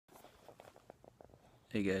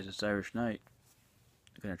Hey guys, it's Irish Knight.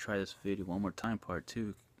 I'm gonna try this video one more time, part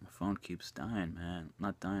 2. My phone keeps dying, man.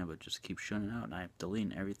 Not dying, but just keeps shutting out, and I'm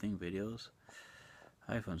deleting everything, videos.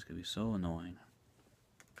 iPhone's gonna be so annoying.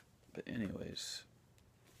 But anyways,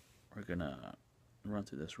 we're gonna run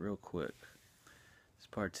through this real quick. This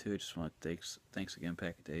part 2. I just want to thanks again,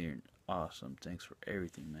 Phakaday. You're awesome. Thanks for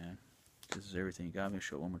everything, man. This is everything you got me.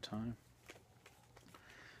 Show it one more time.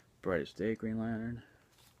 Brightest Day, Green Lantern.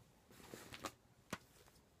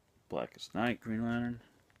 Blackest Night, Green Lantern.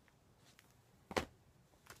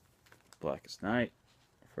 Blackest Night.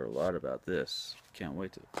 I've heard a lot about this. Can't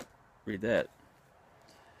wait to read that.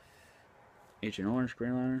 Agent Orange,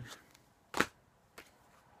 Green Lantern.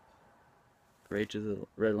 Rage of the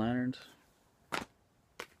Red Lanterns.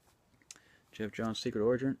 Geoff Johns' Secret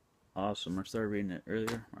Origin. Awesome. I started reading it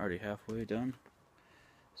earlier. I'm already halfway done.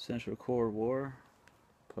 Central Core War.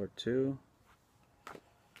 Part 2.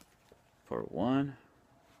 Part 1.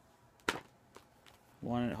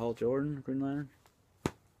 Wanted Hal Jordan, Green Lantern.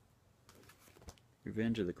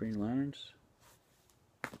 Revenge of the Green Lanterns.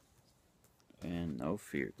 And No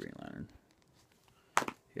Fear, Green Lantern.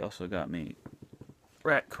 He also got me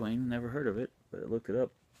Rat Queen, never heard of it, but I looked it up.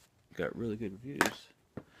 Got really good reviews.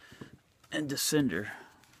 And Descender.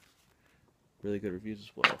 Really good reviews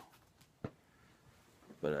as well.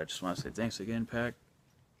 But I just want to say thanks again, Pac.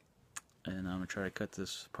 And I'm going to try to cut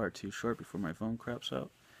this part 2 short before my phone craps out.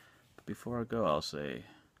 But before I go, I'll say,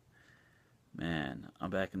 man, I'm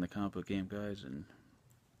back in the comic book game, guys, and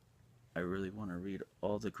I really want to read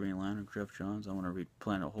all the Green Lantern, Geoff Johns. I want to read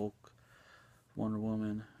Planet Hulk, Wonder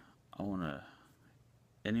Woman. I want to,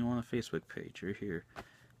 anyone on the Facebook page, you're here. If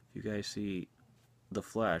you guys see The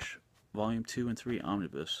Flash, Volume 2 and 3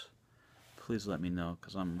 Omnibus, please let me know,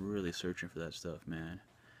 because I'm really searching for that stuff, man.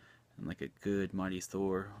 And like a good Mighty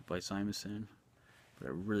Thor by Simonson, but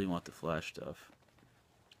I really want the Flash stuff.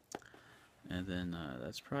 And then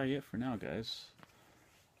that's probably it for now, guys.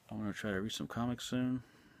 I'm going to try to read some comics soon.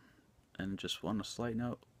 And just on a slight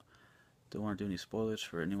note, don't want to do any spoilers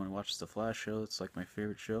for anyone who watches the Flash show. It's like my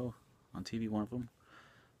favorite show on TV, one of them.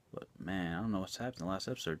 But man, I don't know what's happened in the last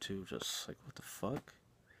episode too. Just like, what the fuck?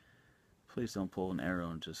 Please don't pull an arrow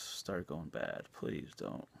and just start going bad. Please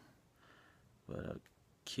don't. But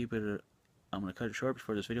keep it. I'm going to cut it short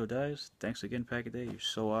before this video dies. Thanks again, Phakaday. You're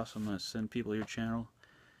so awesome. I'm going to send people to your channel.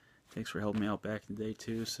 Thanks for helping me out back in the day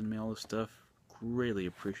too. Send me all this stuff. Greatly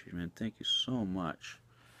appreciate it, man. Thank you so much.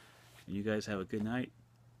 And you guys have a good night.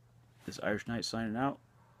 This is Irish Knight signing out.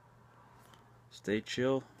 Stay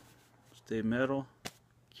chill. Stay metal.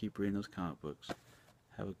 Keep reading those comic books.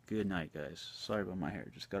 Have a good night, guys. Sorry about my hair.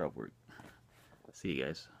 Just got off work. See you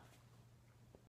guys.